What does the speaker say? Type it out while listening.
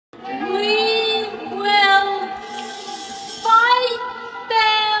We will fight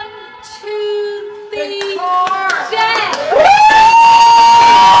them to the death.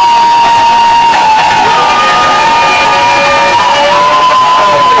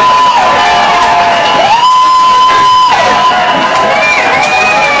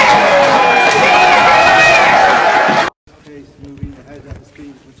 Moving ahead at the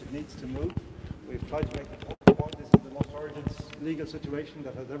speed which it needs to move. We've tried to make the point. This is the most urgent legal situation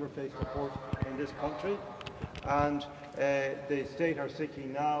that has ever faced a court in this country, and the state are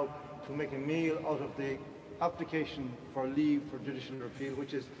seeking now to make a meal out of the application for leave for judicial repeal,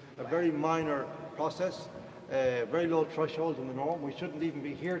 which is a very minor process, very low threshold in the norm. We shouldn't even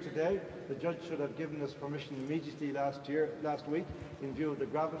be here today. The judge should have given us permission immediately last week in view of the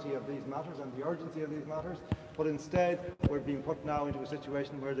gravity of these matters and the urgency of these matters. But instead, we're being put now into a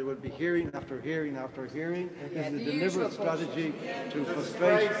situation where there will be hearing after hearing after hearing. This is a deliberate strategy to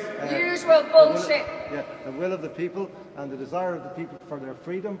frustrate the will of the people and the desire of the people for their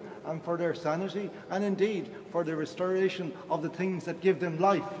freedom and for their sanity, and indeed for the restoration of the things that give them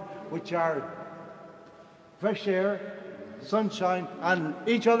life, which are fresh air, sunshine, and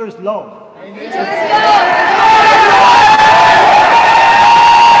each other's love.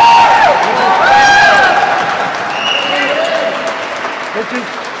 Which is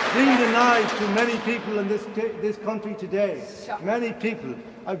being denied to many people in this country today. Many people.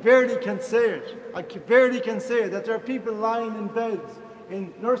 I barely can say it. That there are people lying in beds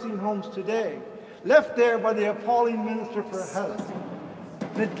in nursing homes today, left there by the appalling Minister for Health,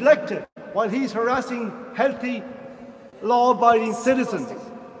 neglected while he's harassing healthy, law-abiding citizens,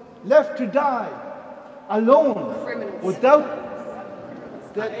 left to die alone without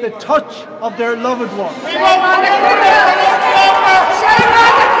the touch of their loved ones. Shame on the criminals! Shame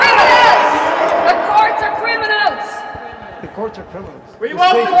on the criminals! The courts are criminals! The courts are criminals. We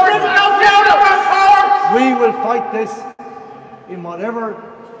want the criminals out of our courts! We will fight this in whatever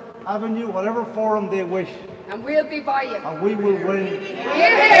avenue, whatever forum they wish. And we'll be by you. And we will win. We're here!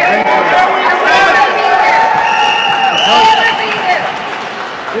 And we will be here!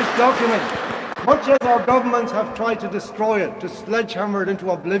 This document, much as our governments have tried to destroy it, to sledgehammer it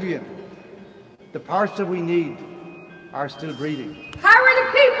into oblivion, the parts that we need are still breathing. How are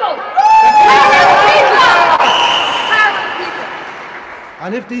the people? How are the people? How are the people?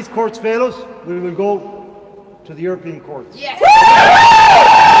 And if these courts fail us, we will go to the European courts. Yes.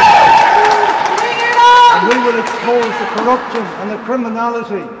 And we will expose the corruption and the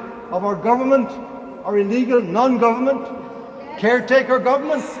criminality of our government, our illegal non-government, caretaker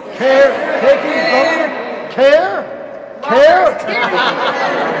government, caretaking government,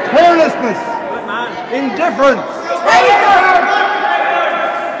 carelessness, indifference.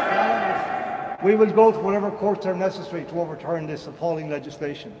 We will go to whatever courts are necessary to overturn this appalling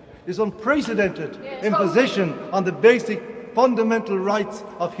legislation. This unprecedented imposition on the basic fundamental rights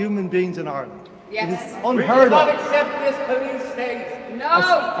of human beings in Ireland. Yes. It is unheard of. We will not accept this police state. No.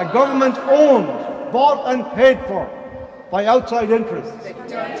 A government owned, bought and paid for by outside interests,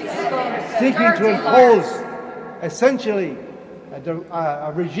 seeking to impose essentially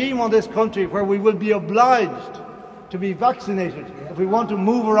a regime on this country where we will be obliged to be vaccinated if we want to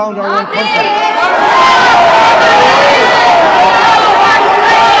move around our own country.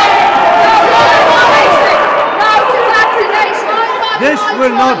 This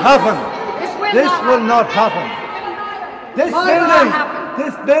will not happen. This will not happen. This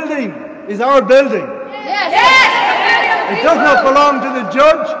building is our building. It does not belong to the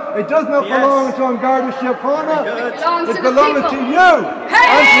judge. It does not belong to Garda Síochána. It belongs to you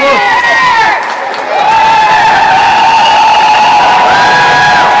and to us.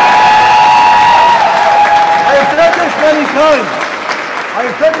 I have said this many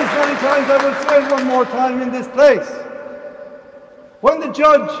times. I will say it one more time in this place. When the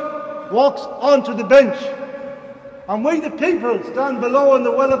judge walks onto the bench and we the people stand below in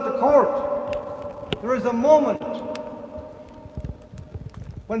the well of the court, there is a moment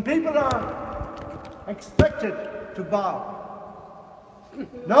when people are expected to bow.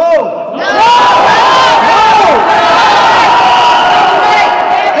 No!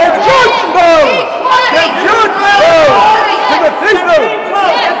 The judge bows! The judge bows to the people!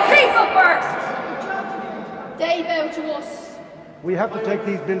 The people first! They bow to us. We have to take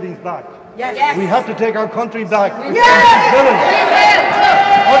these buildings back. Yes. We have to take our country back. Yes.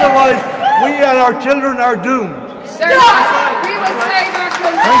 Otherwise, we and our children are doomed. Sir, we will save our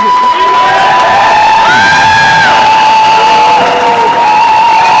children. Thank you.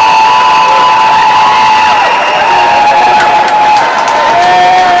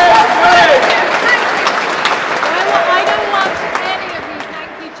 I don't want any of you. Thank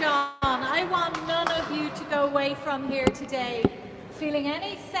you, John. away from here today feeling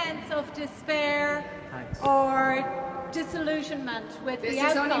any sense of despair or disillusionment with the outcome. This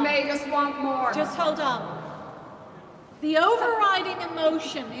has only made us want more. Just hold on. The overriding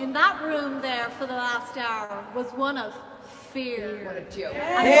emotion in that room there for the last hour was one of fear. What a joke. It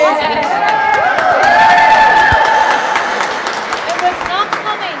was not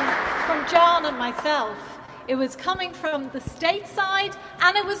coming from John and myself. It was coming from the state side,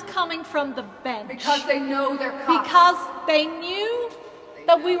 and it was coming from the bench. Because they know their cops. Because they knew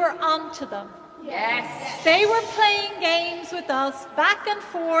that we were onto them. Yes. They were playing games with us, back and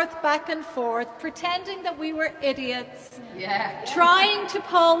forth, pretending that we were idiots, trying to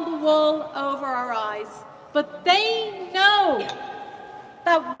pull the wool over our eyes. But they know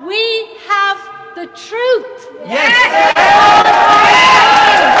that we have the truth. Yes.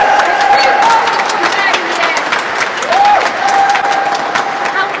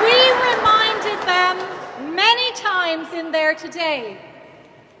 And we reminded them many times in there today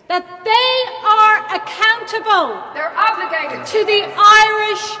that they are accountable. They're obligated to the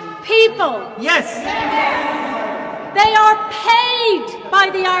Irish people. Yes. They are paid by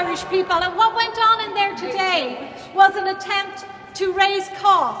the Irish people. And what went on in there today was an attempt to raise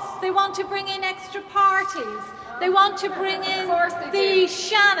costs. They want to bring in extra parties. They want to bring in the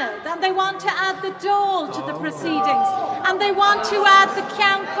Shannon, and they want to add the Dole to the proceedings, and they want to add the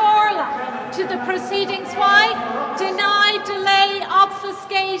Ceann Comhairle to the proceedings. Why? Deny, delay,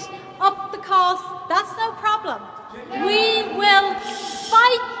 obfuscate, up the cost. That's no problem. We will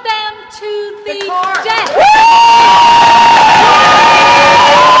fight them to the death.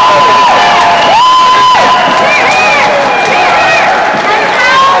 And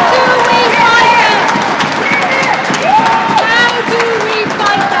how do we fight them? How do we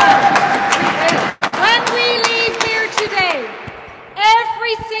fight them? When we leave here today,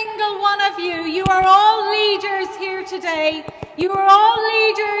 every single one of you, you are all leaders here today. You are all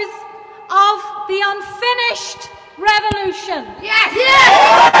leaders of the unfinished revolution. Yes!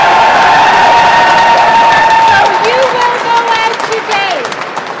 So you will go out today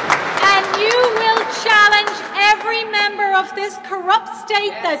and you will challenge every member of this corrupt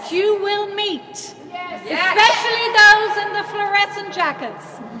state that you will meet, especially those in the fluorescent jackets.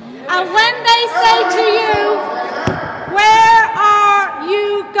 And when they say to you, "Where are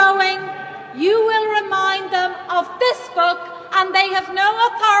you going?" you will remind them of this book, and they have no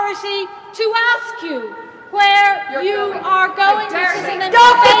authority to ask you where you are going. This is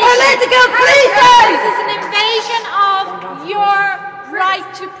an invasion of your right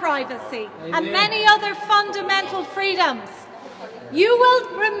to privacy and many other fundamental freedoms. You will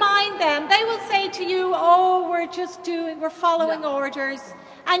remind them, they will say to you, "Oh, we're following orders."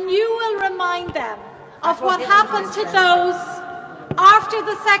 And you will remind them of what happened to those after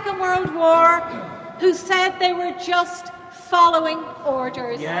the Second World War who said they were just following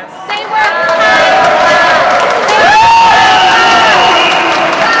orders. Yes. They were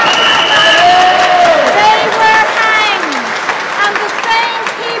hanged. And the same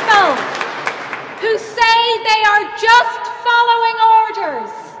people who say they are just following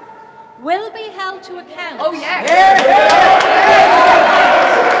orders will be held to account. Oh, yes.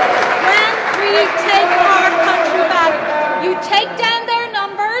 When we take our country back, you take down their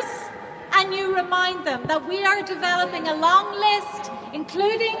numbers and you remind them that we are developing a long list,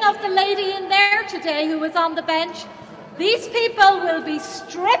 including of the lady in there today who was on the bench. These people will be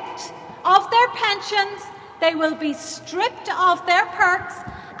stripped of their pensions, they will be stripped of their perks,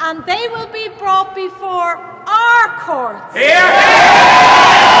 and they will be brought before our courts.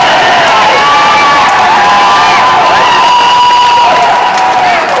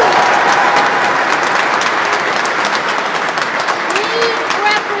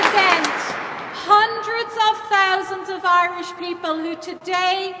 People who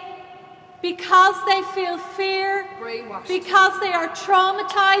today, because they feel fear, because they are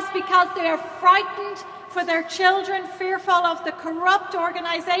traumatized, because they are frightened for their children, fearful of the corrupt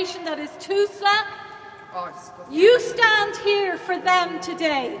organisation that is TUSLA, you stand here for them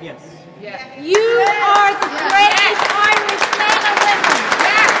today. Yes. You are the brave Irish men and women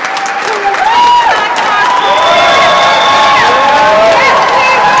who will bring back our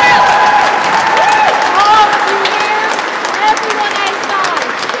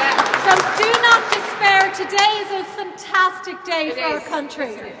Today is a fantastic day for our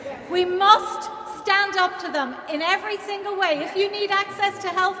country. We must stand up to them in every single way. If you need access to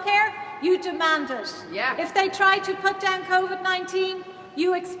healthcare, you demand it. If they try to put down COVID-19,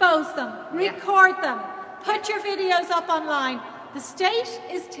 you expose them, record them, put your videos up online. The state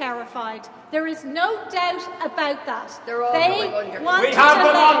is terrified. There is no doubt about that. They're all they going under. want We have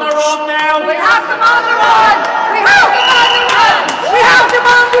them on the run now. We have them on the run.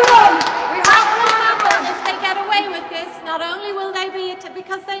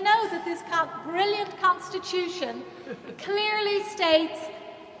 Constitution clearly states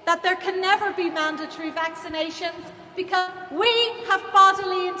that there can never be mandatory vaccinations because we have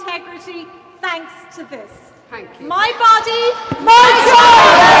bodily integrity thanks to this. Thank you. My body, my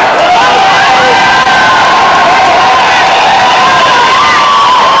choice!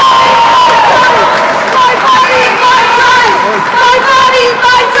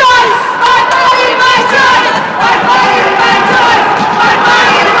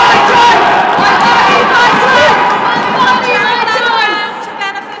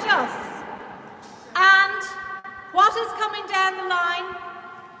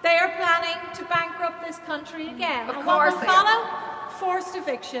 Country again. Of and course what will follow? Forced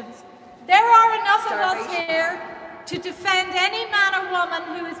evictions. There are enough of us here to defend any man or woman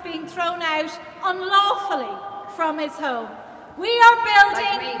who is being thrown out unlawfully from his home. We are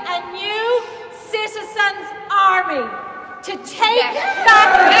building a new citizens' army to take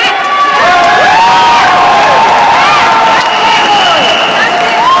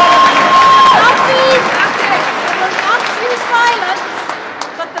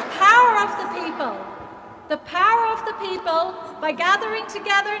the power of the people, by gathering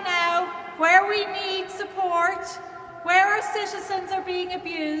together now where we need support, where our citizens are being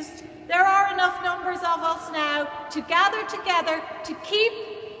abused. There are enough numbers of us now to gather together to keep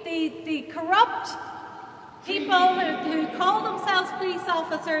the corrupt people who call themselves police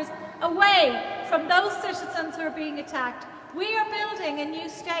officers away from those citizens who are being attacked. We are building a new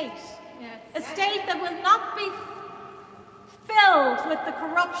state, a state that will not be filled with the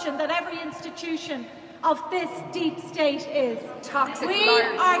corruption that every institution of this deep state is. Toxic we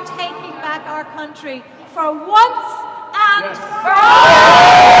lawyers. are taking back our country for once and for all.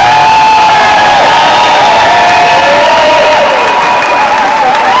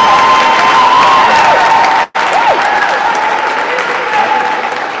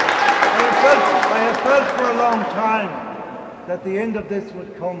 I have felt for a long time that the end of this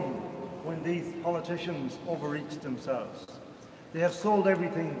would come when these politicians overreach themselves. They have sold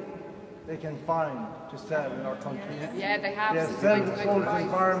everything they can find to sell in our country. Yeah, they have. They have sold its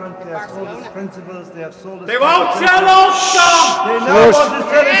environment, they have sold its principles, they have sold its... They won't sell us! They now want to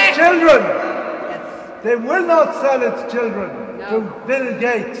sell its children! They will not sell its children to Bill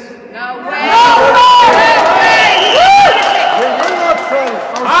Gates. No way! They will not sell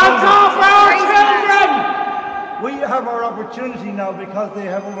Hands off our children! We have our opportunity now because they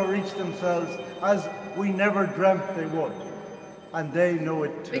have overreached themselves as we never dreamt they would. And they know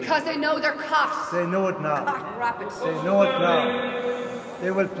it too. Because they know they're caught. They know it now. Caught rapid. They know it now. They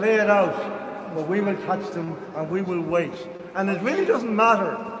will play it out, but we will catch them and we will wait. And it really doesn't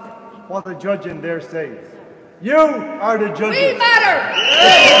matter what the judge in there says. You are the judges. We matter!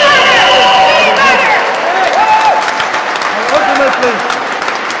 We matter! We matter! And ultimately,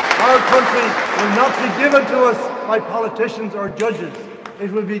 our country will not be given to us by politicians or judges. It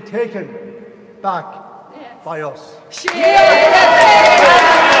will be taken back by us.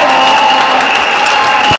 Yeah.